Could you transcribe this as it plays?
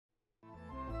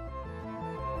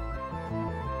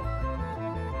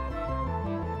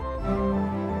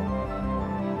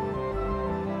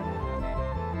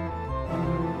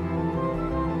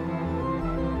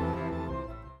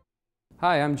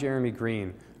Hi, I'm Jeremy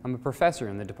Green. I'm a professor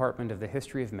in the Department of the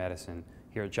History of Medicine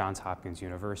here at Johns Hopkins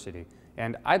University,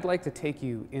 and I'd like to take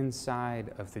you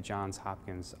inside of the Johns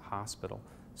Hopkins Hospital.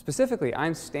 Specifically,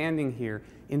 I'm standing here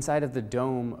inside of the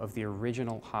dome of the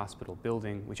original hospital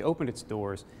building, which opened its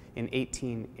doors in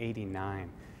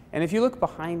 1889. And if you look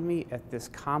behind me at this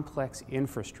complex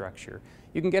infrastructure,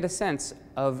 you can get a sense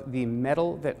of the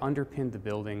metal that underpinned the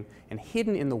building, and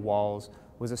hidden in the walls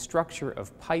was a structure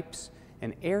of pipes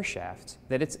and air shafts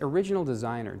that its original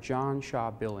designer, John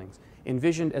Shaw Billings,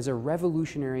 envisioned as a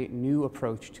revolutionary new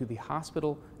approach to the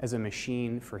hospital as a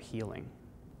machine for healing.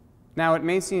 Now, it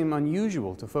may seem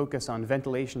unusual to focus on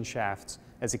ventilation shafts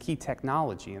as a key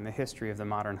technology in the history of the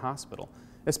modern hospital,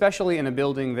 especially in a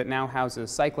building that now houses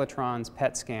cyclotrons,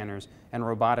 PET scanners, and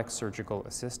robotic surgical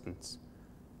assistants.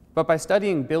 But by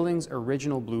studying Billings'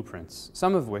 original blueprints,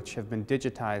 some of which have been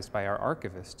digitized by our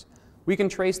archivists, we can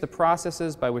trace the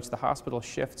processes by which the hospital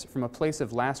shifts from a place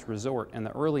of last resort in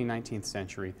the early 19th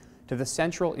century to the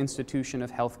central institution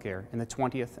of healthcare in the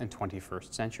 20th and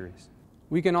 21st centuries.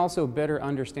 We can also better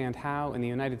understand how, in the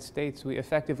United States, we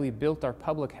effectively built our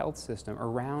public health system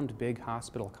around big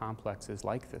hospital complexes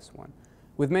like this one,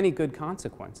 with many good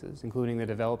consequences, including the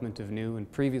development of new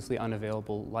and previously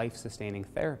unavailable life-sustaining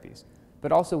therapies,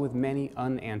 but also with many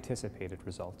unanticipated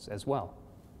results as well.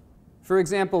 For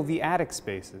example, the attic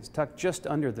spaces tucked just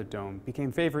under the dome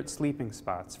became favorite sleeping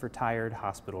spots for tired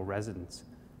hospital residents.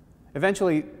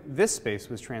 Eventually, this space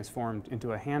was transformed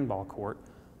into a handball court,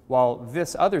 while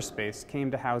this other space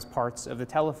came to house parts of the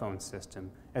telephone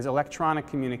system as electronic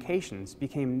communications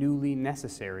became newly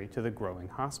necessary to the growing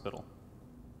hospital.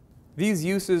 These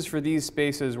uses for these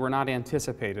spaces were not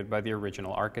anticipated by the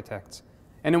original architects.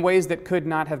 And in ways that could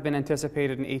not have been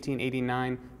anticipated in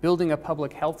 1889, building a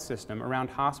public health system around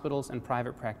hospitals and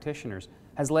private practitioners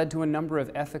has led to a number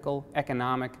of ethical,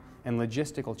 economic, and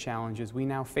logistical challenges we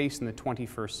now face in the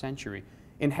 21st century,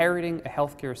 inheriting a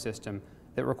healthcare system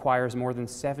that requires more than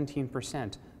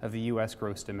 17% of the U.S.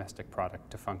 gross domestic product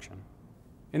to function.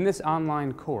 In this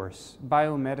online course,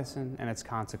 Biomedicine and Its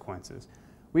Consequences,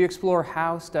 we explore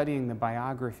how studying the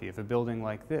biography of a building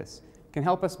like this can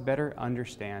help us better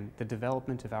understand the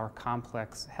development of our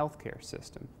complex healthcare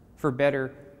system, for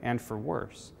better and for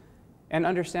worse, and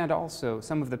understand also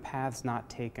some of the paths not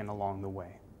taken along the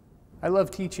way. I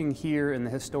love teaching here in the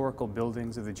historical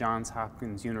buildings of the Johns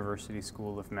Hopkins University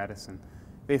School of Medicine.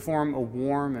 They form a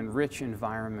warm and rich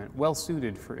environment well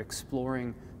suited for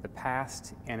exploring the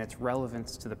past and its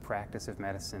relevance to the practice of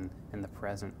medicine in the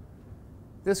present.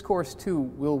 This course, too,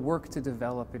 will work to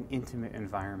develop an intimate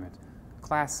environment.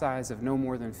 Class size of no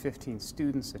more than 15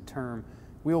 students a term,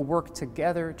 we'll work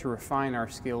together to refine our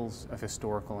skills of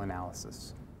historical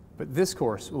analysis. But this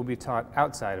course will be taught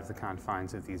outside of the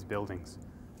confines of these buildings.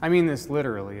 I mean this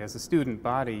literally. As a student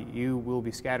body, you will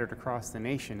be scattered across the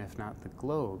nation, if not the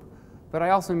globe. But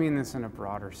I also mean this in a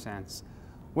broader sense.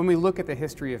 When we look at the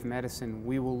history of medicine,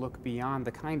 we will look beyond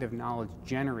the kind of knowledge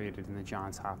generated in the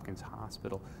Johns Hopkins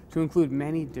Hospital to include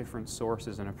many different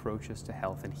sources and approaches to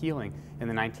health and healing in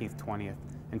the 19th, 20th,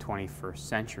 and 21st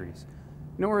centuries.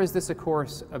 Nor is this a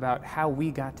course about how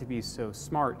we got to be so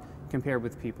smart compared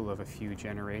with people of a few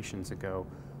generations ago.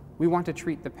 We want to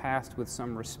treat the past with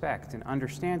some respect and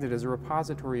understand it as a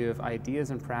repository of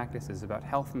ideas and practices about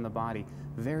health and the body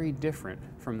very different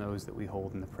from those that we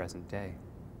hold in the present day.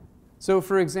 So,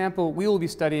 for example, we will be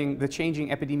studying the changing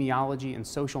epidemiology and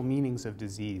social meanings of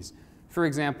disease. For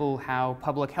example, how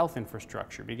public health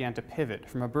infrastructure began to pivot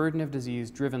from a burden of disease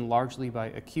driven largely by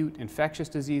acute infectious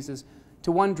diseases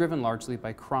to one driven largely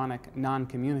by chronic,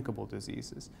 non-communicable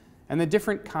diseases, and the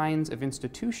different kinds of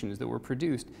institutions that were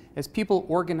produced as people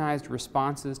organized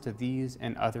responses to these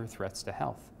and other threats to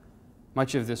health.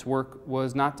 Much of this work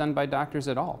was not done by doctors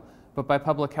at all, but by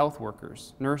public health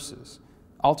workers, nurses,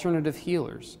 alternative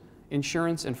healers,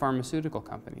 insurance and pharmaceutical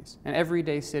companies, and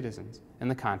everyday citizens in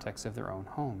the context of their own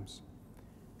homes.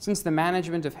 Since the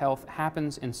management of health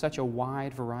happens in such a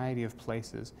wide variety of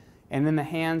places and in the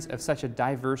hands of such a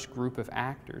diverse group of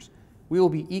actors, we will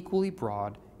be equally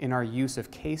broad in our use of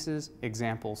cases,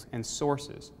 examples, and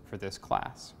sources for this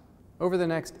class. Over the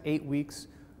next 8 weeks,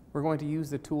 we're going to use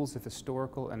the tools of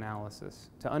historical analysis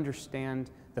to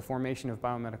understand the formation of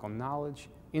biomedical knowledge,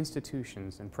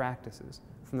 institutions, and practices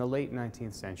from the late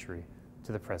 19th century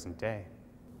to the present day.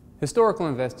 Historical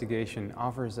investigation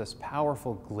offers us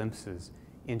powerful glimpses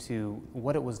into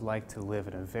what it was like to live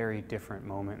at a very different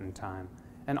moment in time,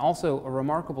 and also a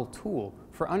remarkable tool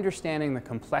for understanding the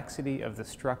complexity of the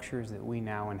structures that we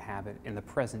now inhabit in the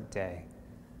present day.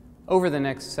 Over the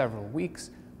next several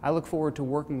weeks, I look forward to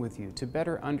working with you to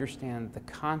better understand the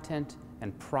content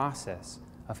and process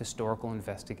of historical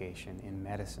investigation in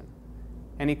medicine.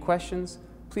 Any questions,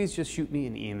 please just shoot me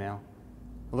an email.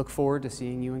 I look forward to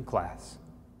seeing you in class.